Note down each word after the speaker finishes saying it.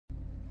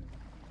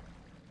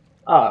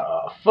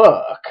Ah,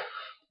 fuck.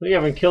 We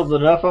haven't killed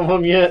enough of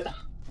them yet.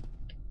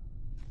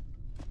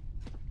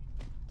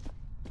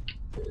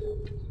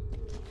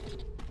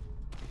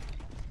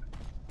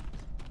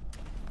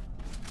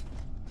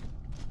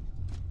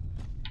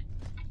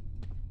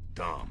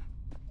 Dumb.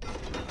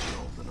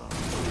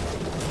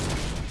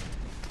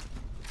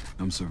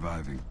 I'm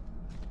surviving.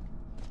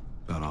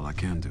 About all I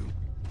can do.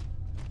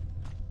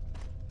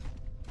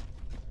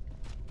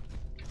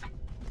 I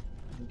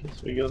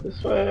guess we go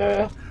this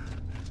way.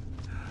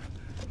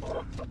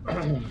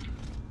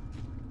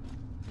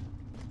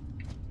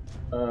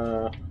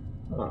 Huh.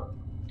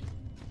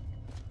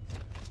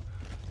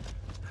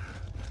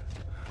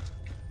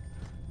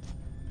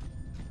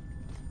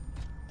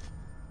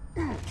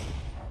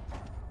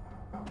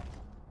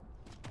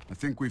 I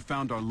think we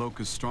found our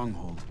locust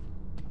stronghold.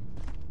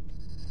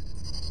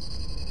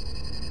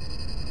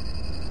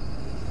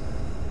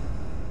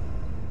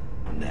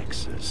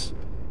 Nexus.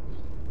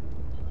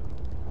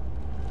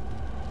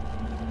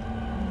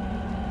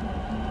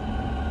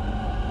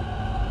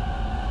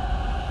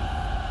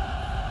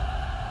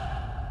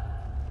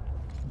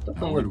 Doesn't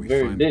Where do look we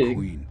very find the big.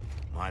 queen?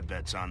 My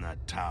bet's on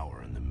that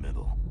tower in the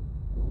middle.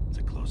 It's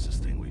the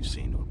closest thing we've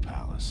seen to a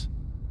palace.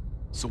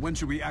 So when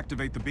should we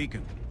activate the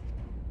beacon?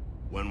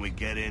 When we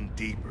get in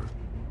deeper,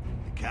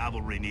 the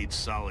cavalry needs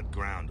solid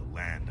ground to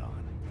land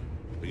on.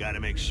 We gotta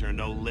make sure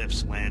no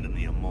lifts land in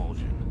the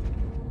emulsion.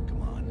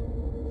 Come on,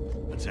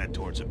 let's head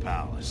towards the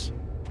palace.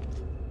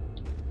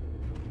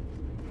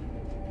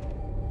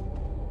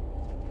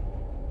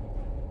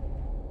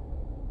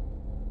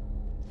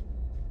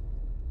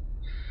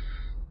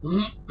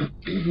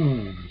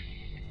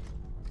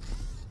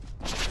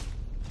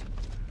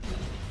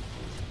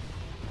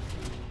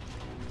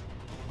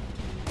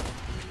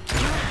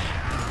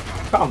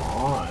 Come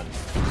on.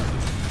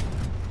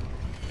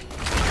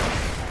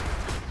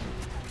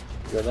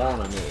 Go down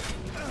on me.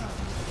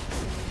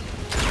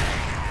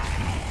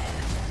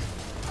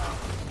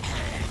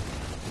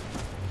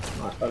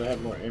 I thought I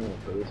had more ammo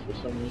for this for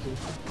some reason.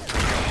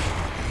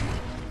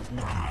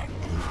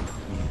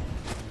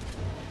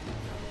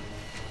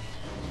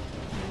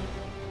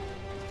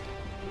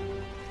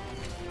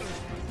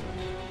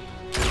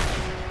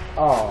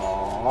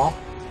 Aww.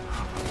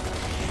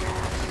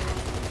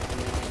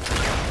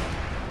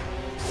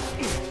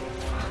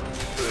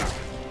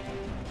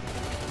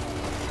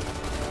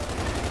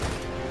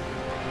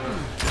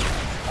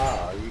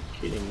 Ah, are you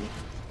kidding me?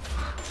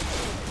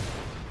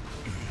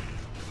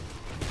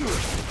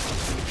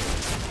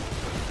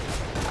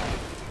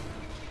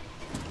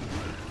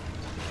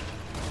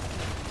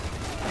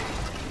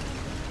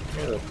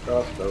 There's a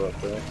crossbow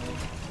up there.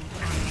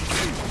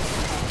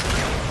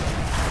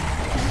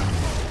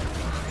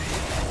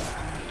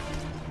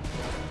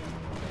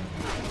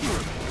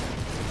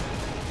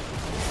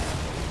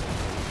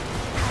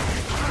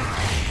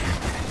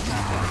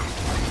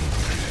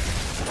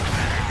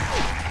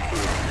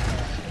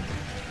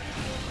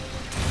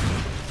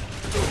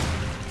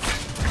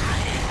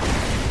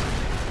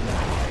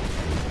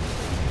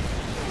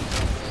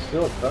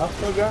 Still a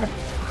crossbow guy?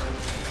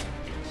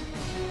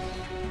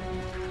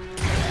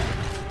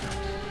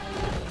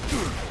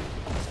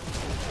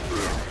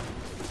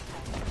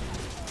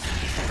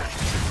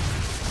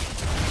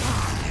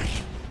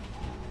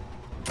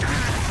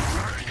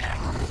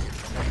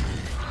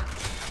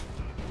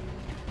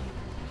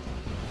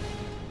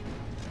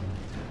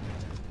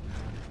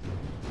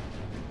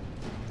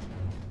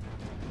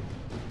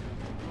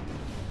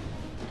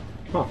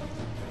 Huh.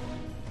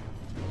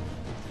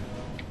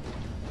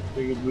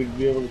 Figured we'd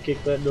be able to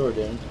kick that door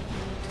down.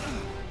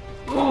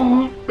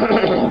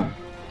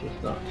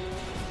 Guess not.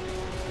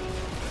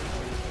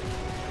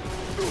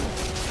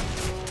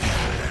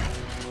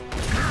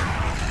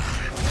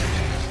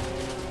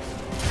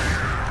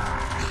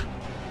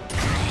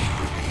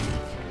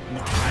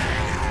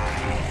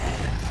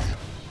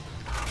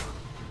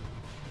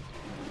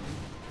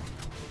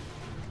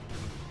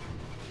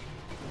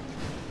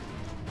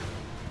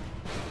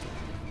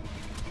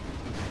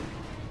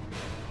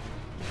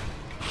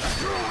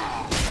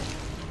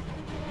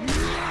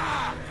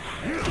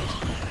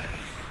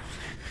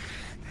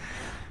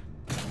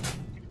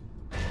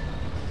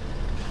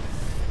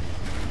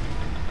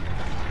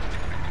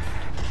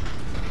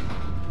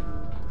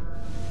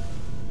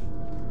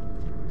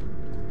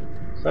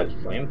 Is that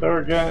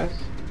flamethrower guys?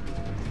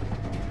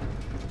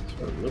 That's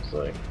what it looks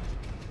like.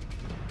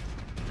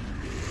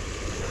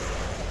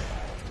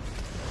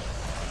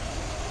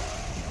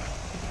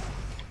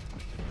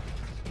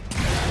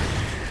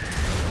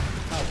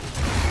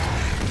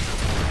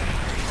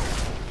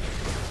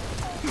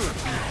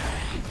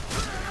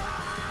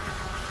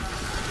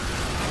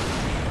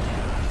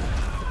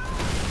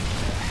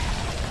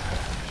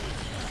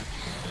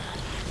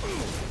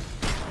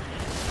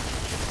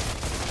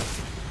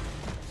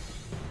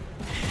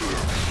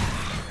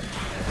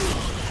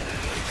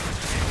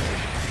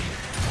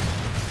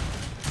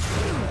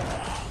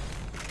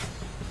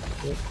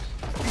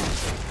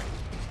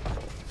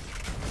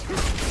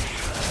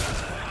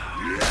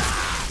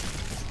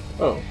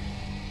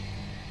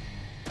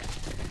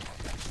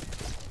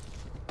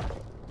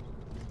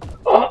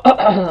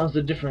 That was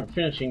a different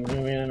finishing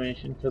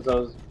animation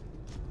because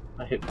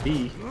I hit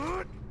B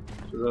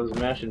because I was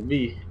mashing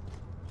B.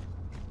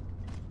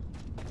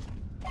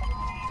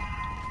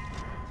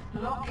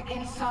 Look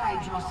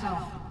inside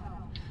yourself.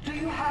 Do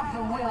you have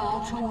the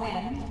will to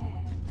win?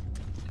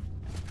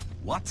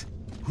 What?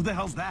 Who the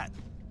hell's that?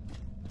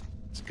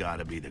 It's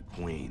gotta be the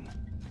Queen.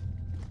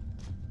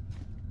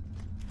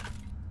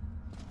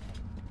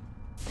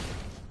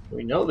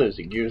 We know there's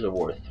a Gears of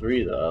War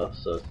 3 though,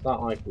 so it's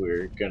not like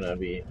we're gonna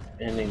be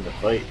ending the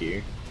fight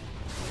here.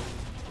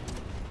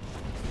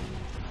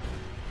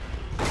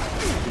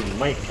 We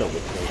might kill the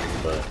Queen,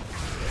 but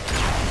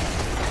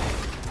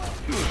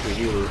we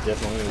do, there's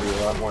definitely gonna be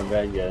a lot more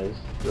bad guys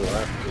still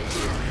after.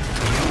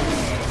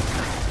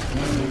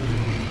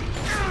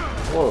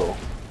 Whoa.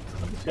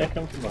 Where did this guy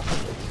come from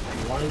behind us?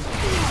 Why is he...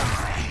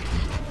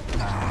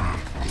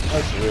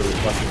 That's really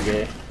fucking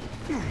gay.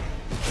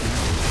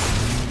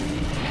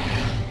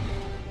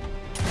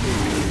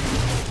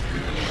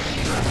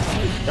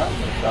 Shot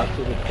my shots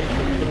with a kick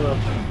into a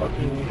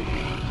fucking...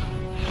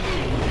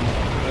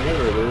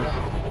 whatever it is.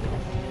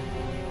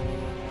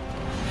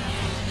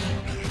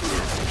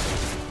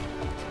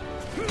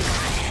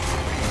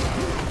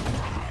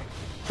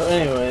 So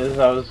anyways,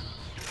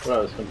 what I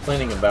was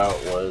complaining about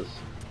was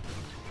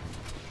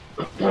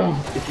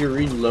if you're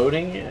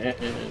reloading and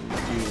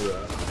you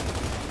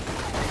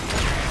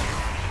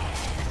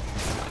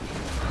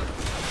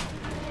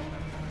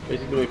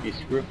basically if you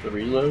screw up the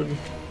reload,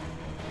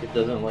 it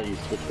doesn't let you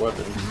switch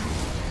weapons.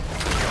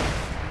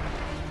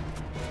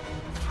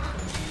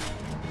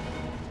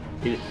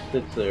 He just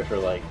sits there for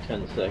like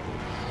 10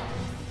 seconds.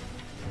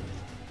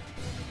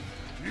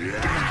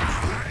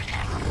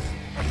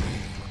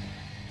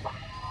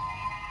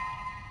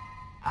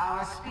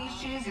 Our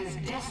species is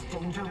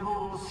destined to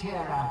rule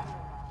Sierra.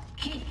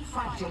 Keep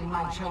fighting,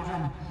 my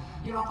children.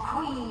 Your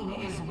queen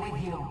is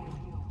with you.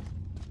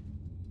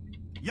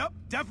 Yup,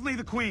 definitely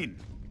the Queen.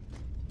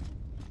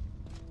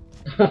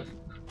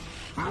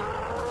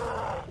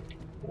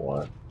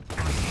 What?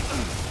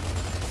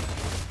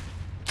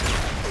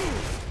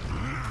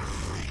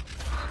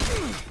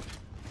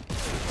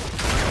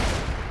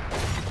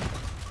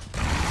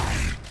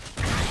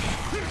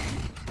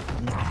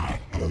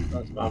 Oh,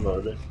 that's my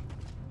motive.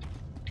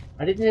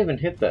 I didn't even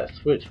hit that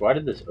switch. Why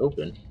did this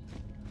open?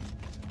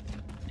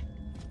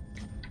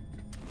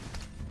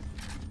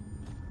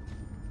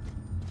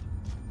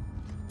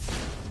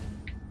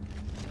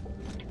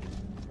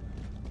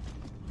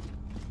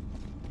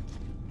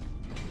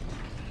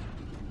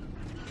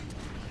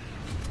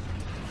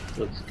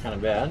 Looks kind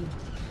of bad.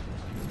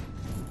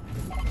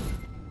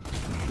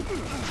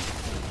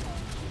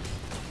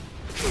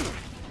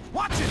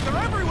 Watch it, they're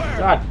everywhere!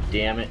 God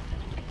damn it.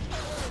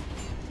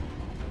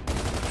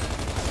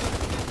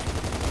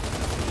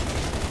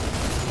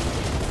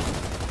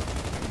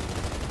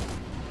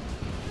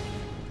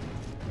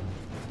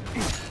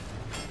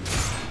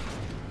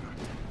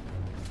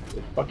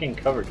 The fucking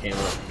cover came up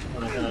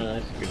when I had a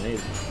nice grenade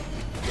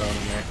thrown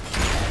in there.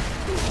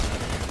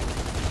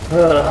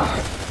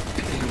 Ugh.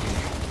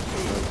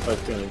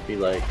 It's gonna be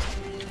like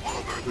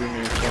 3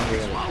 minutes longer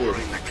than it should.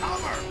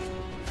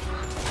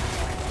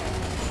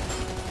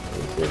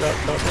 You see that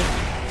something?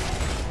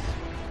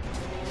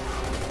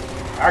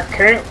 I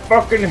can't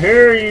fucking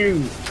hear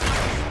you!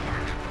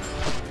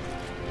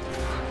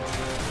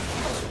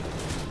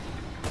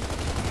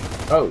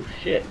 Oh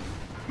shit.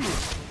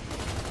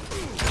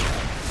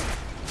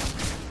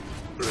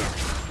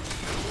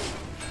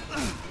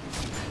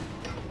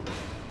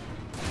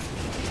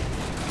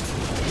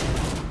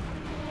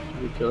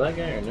 Did we kill that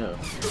guy or no?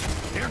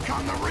 Here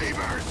come the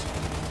Reavers!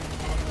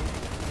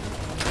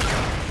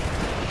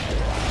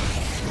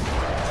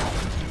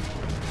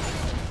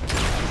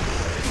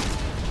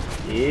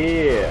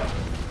 Yeah.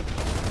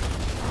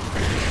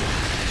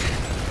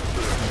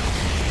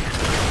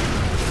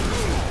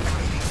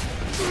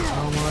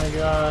 Oh my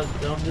god,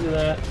 don't do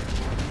that.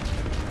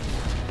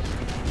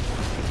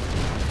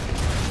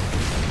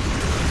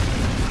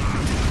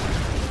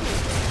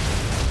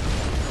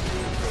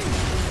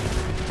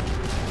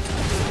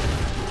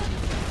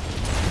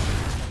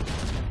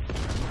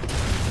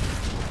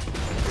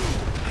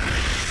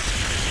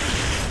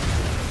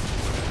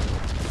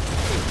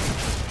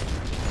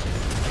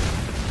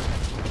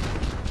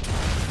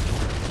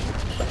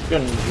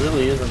 Shotgun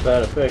really isn't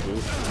that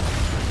effective.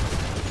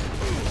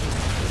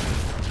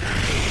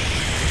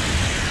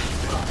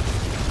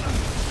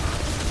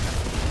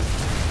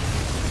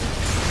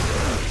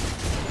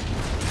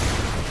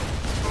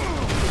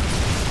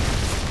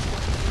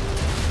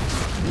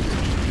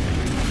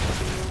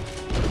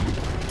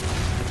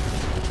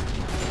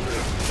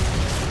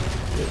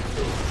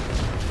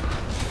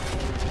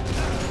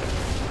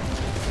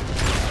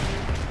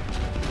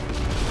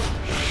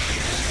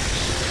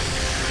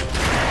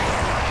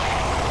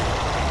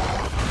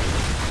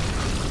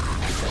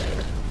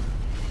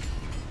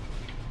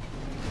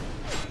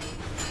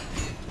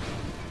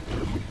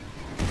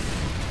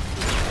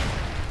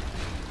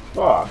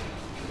 Fuck.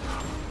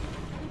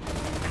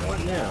 What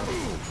now?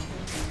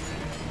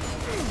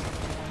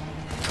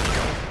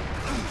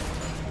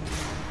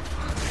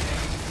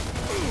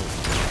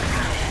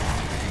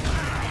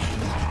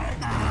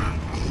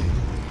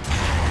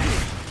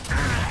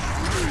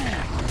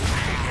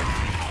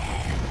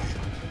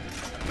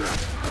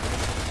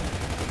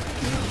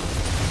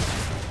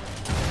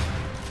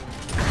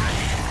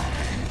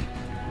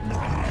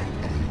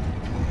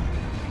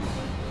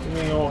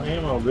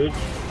 on, bitch.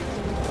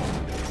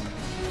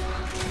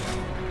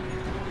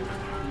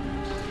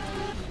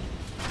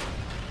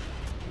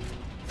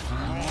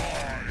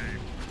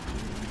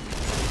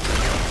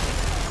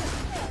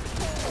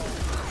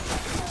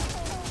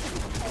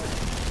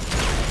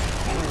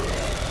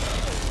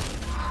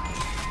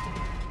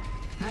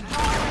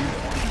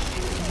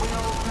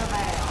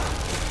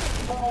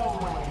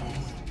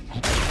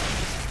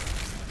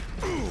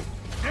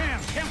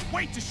 Damn, can't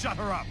wait to shut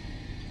her up!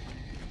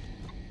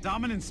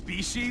 Dominant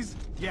species?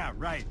 Yeah,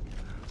 right.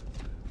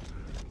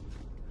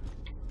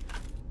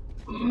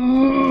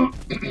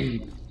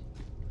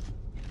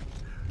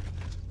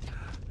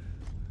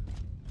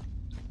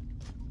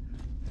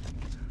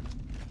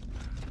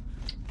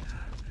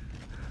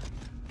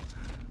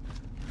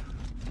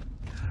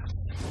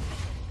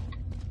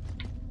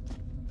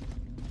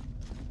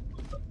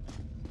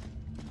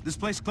 This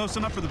place close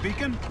enough for the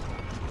beacon?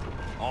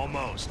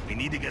 Almost. We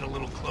need to get a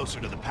little closer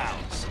to the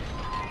palace.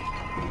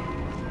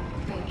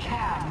 They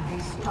can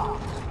be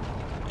stopped.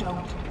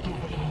 Don't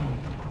give in.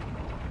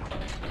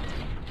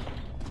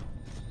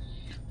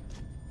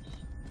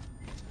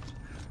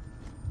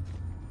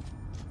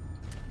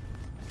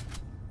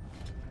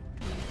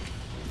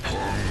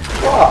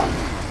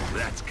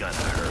 That's gotta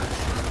hurt.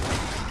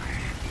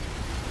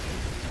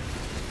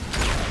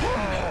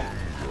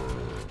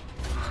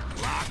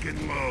 Lock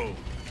and load.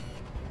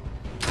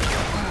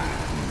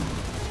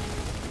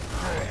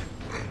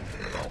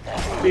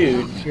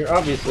 Dude, you're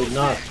obviously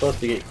not supposed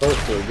to get close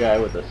to a guy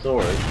with a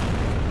sword.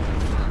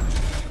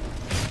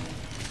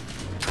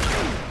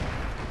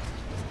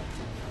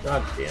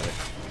 God damn it.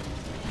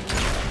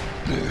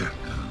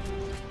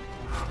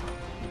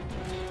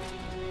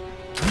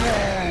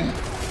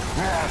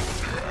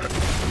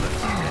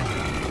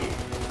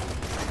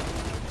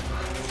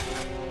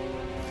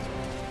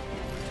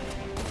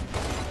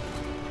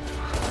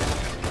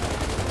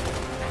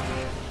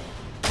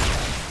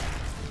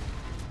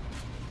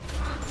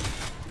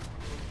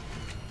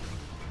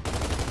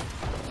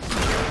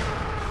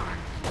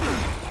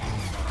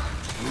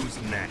 Who's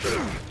next?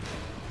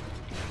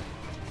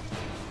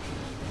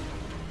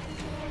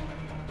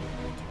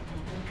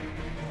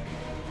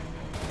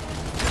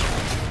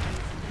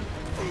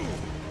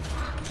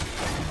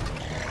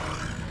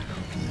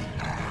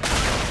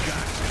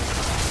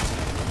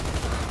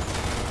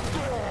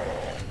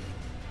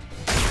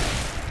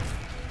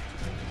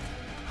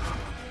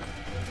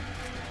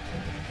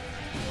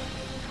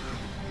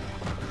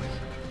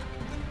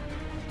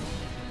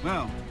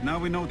 Well, now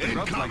we know what the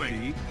grubs like to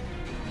Incoming. eat.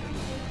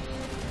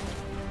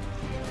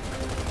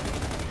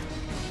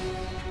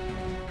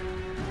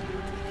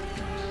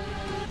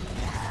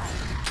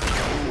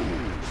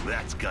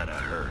 That's gotta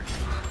hurt.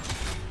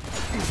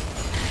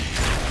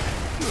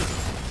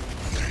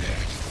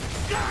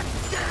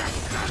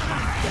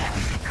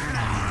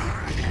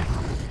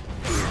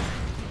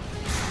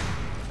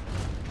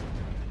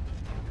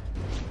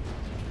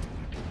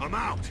 I'm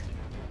out.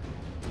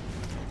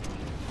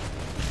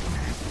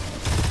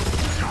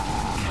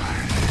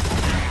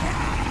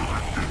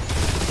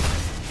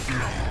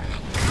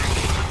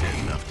 Did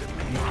enough to me.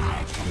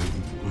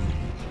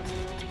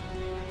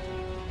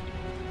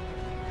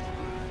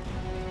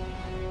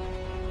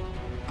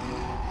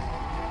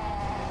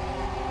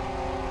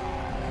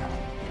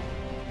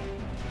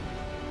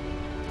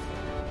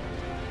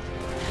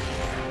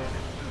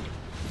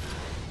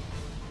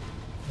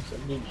 That's a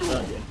big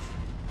shotgun.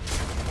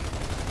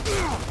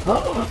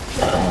 Oh,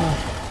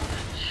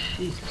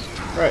 Jesus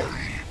Christ.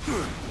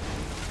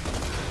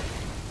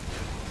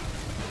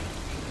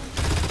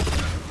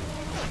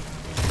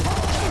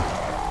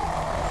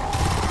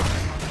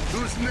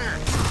 Who's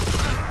next?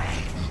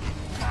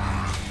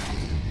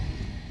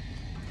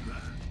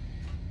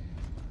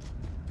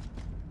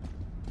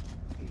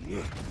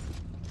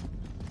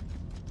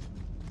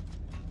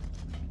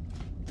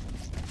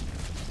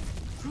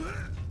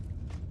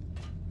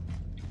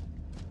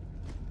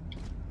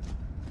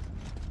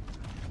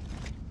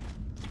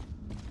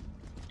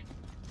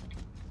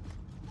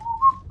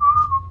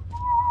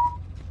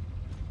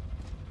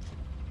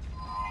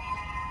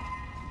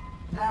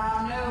 There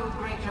are no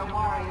greater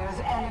warriors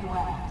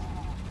anywhere.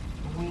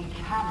 We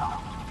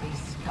cannot be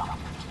stopped.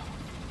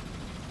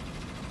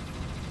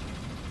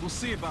 We'll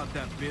see about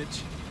that,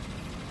 bitch.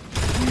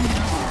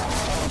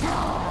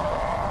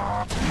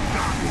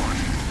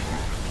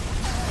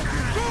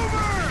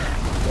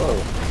 Whoa.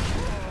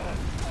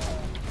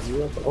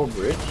 You up the whole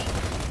bridge?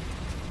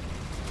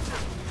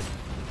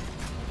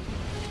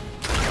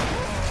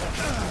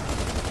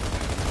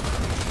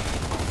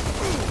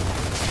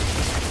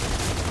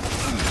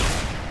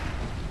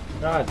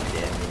 God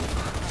damn it.